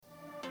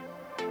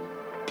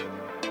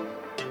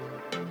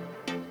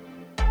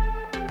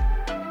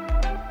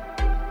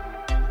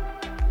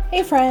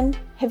Hey friend,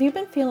 have you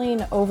been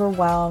feeling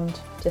overwhelmed,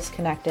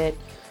 disconnected,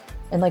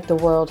 and like the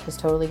world has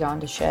totally gone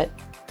to shit?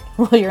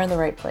 Well, you're in the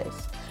right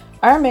place.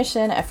 Our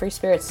mission at Free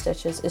Spirit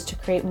Stitches is to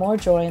create more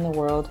joy in the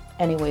world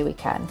any way we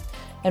can.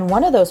 And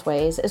one of those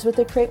ways is with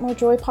the Create More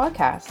Joy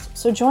podcast.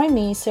 So join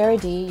me, Sarah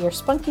D., your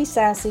spunky,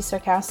 sassy,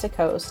 sarcastic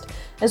host,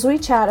 as we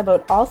chat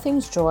about all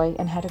things joy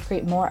and how to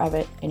create more of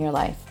it in your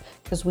life.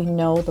 Because we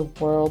know the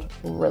world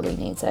really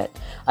needs it.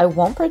 I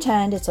won't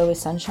pretend it's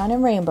always sunshine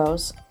and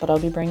rainbows, but I'll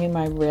be bringing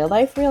my real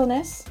life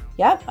realness.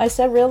 Yep, I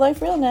said real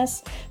life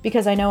realness,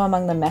 because I know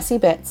among the messy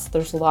bits,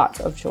 there's lots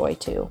of joy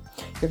too.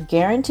 You're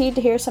guaranteed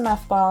to hear some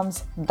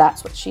F-bombs,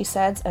 that's what she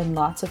says, and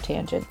lots of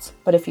tangents.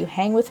 But if you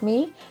hang with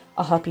me,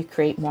 I'll help you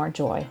create more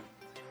joy.